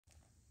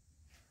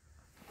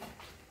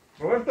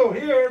Roberto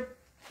here,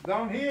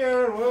 down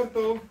here,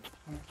 Roberto.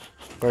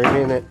 Wait a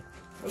minute.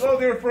 Hello,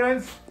 dear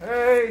friends.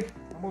 Hey,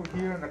 I'm over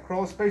here in the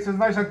crawl space. It's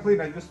nice and clean.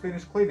 I just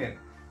finished cleaning.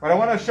 But I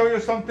want to show you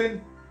something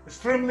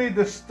extremely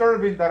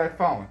disturbing that I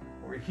found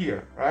over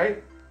here,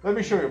 right? Let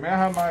me show you. May I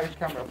have my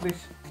camera,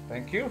 please?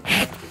 Thank you.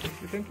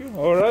 Thank you.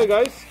 All right,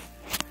 guys.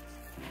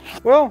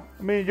 Well,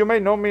 I mean, you may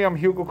know me. I'm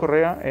Hugo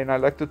Correa, and I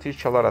like to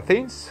teach a lot of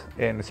things,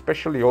 and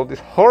especially all these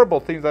horrible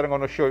things that I'm going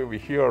to show you over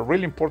here are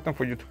really important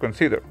for you to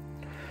consider.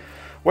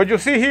 What you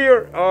see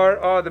here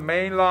are the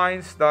main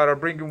lines that are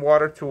bringing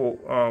water to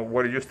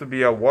what used to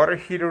be a water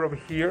heater over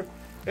here.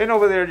 And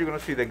over there, you're going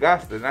to see the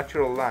gas, the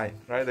natural line,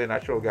 right? The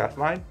natural gas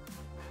line.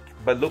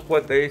 But look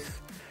what these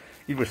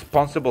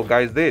irresponsible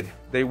guys did.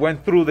 They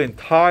went through the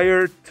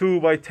entire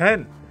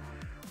 2x10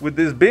 with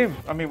this beam.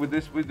 I mean, with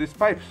these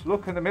pipes.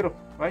 Look in the middle,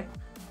 right?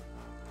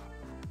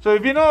 So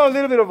if you know a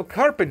little bit of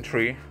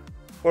carpentry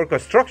or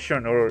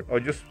construction or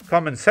just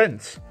common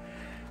sense,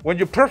 when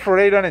you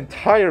perforate an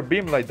entire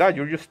beam like that,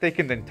 you're just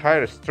taking the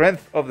entire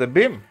strength of the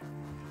beam.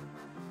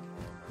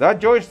 That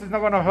joist is not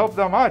going to help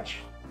that much.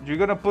 You're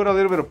going to put a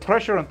little bit of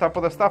pressure on top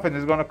of the stuff and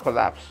it's going to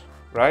collapse,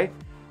 right?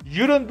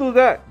 You don't do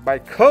that. By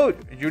code,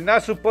 you're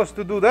not supposed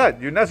to do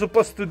that. You're not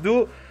supposed to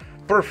do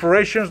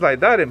perforations like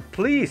that. And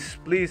please,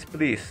 please,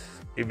 please,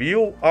 if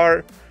you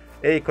are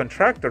a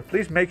contractor,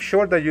 please make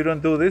sure that you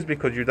don't do this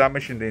because you're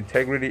damaging the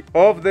integrity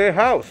of the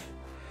house.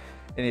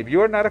 And if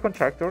you are not a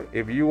contractor,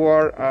 if you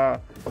are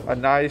a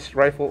nice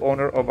rightful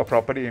owner of a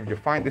property and you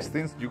find these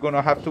things, you're going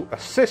to have to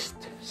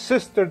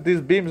sister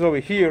these beams over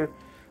here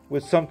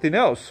with something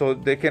else so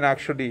they can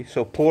actually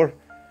support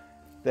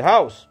the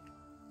house.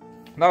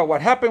 Now,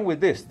 what happened with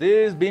this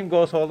beam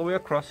goes all the way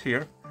across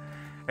here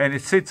and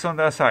it sits on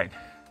that side.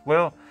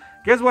 Well,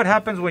 guess what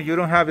happens when you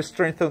don't have the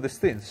strength of these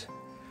things?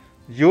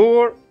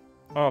 Your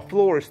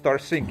floor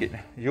starts sinking.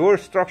 Your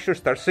structure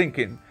starts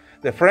sinking.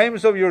 The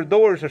frames of your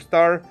doors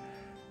start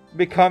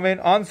becoming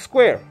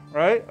unsquare,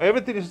 right?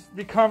 Everything is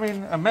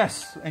becoming a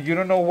mess and you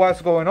don't know what's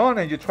going on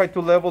and you try to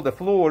level the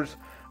floors,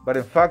 but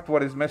in fact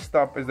what is messed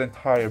up is the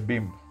entire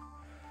beam.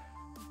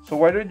 So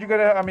why don't you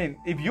I mean,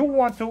 if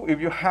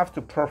you have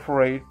to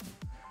perforate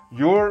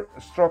your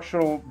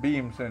structural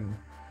beams and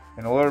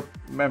other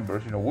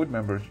members, wood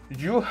members,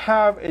 you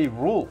have a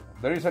rule.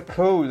 There is a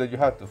code that you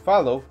have to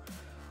follow,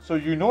 so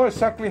you know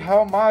exactly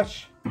how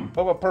much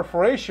of a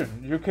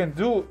perforation you can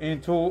do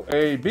into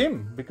a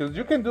beam, because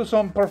you can do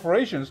some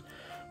perforations,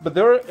 but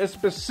there are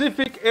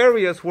specific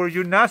areas where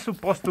you're not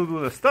supposed to do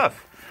the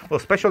stuff. Well,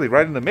 especially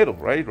right in the middle,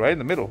 right in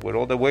the middle where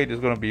all the weight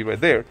is going to be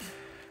right there.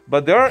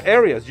 But there are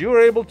areas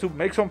you're able to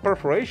make some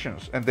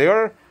perforations, and they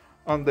are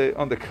on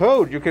the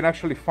code. You can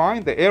actually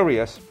find the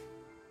areas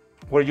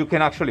where you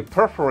can actually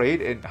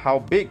perforate and how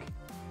big,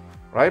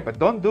 right? But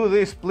don't do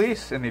this,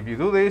 please. And if you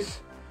do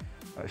this,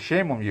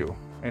 shame on you.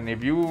 And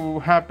if you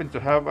happen to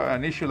have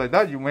an issue like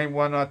that, you may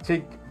want to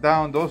take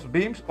down those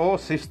beams or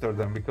sister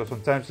them, because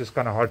sometimes it's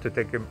kind of hard to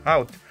take them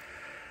out.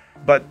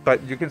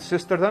 But you can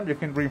sister them, you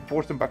can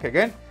reinforce them back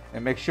again,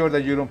 and make sure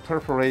that you don't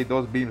perforate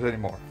those beams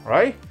anymore,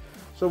 right?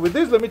 So with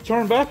this, let me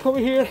turn back over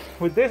here.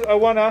 With this, I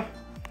want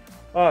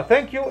to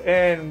thank you,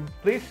 and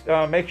please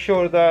make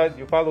sure that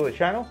you follow the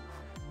channel.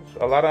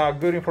 There's a lot of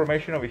good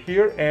information over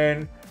here,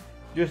 and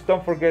just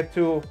don't forget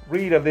to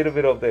read a little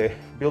bit of the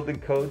building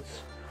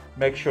codes.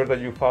 Make sure that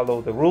you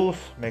follow the rules.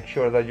 Make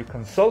sure that you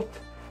consult.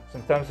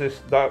 Sometimes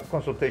that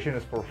consultation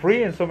is for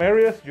free in some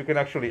areas. You can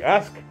actually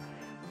ask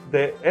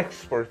the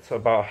experts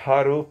about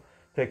how to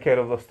take care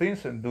of those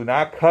things, and do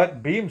not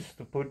cut beams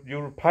to put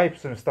your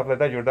pipes and stuff like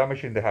that. You're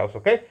damaging the house,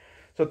 okay?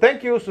 So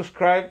thank you.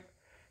 Subscribe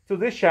to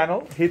this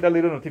channel. Hit the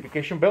little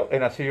notification bell,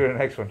 and I'll see you in the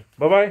next one.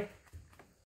 Bye-bye.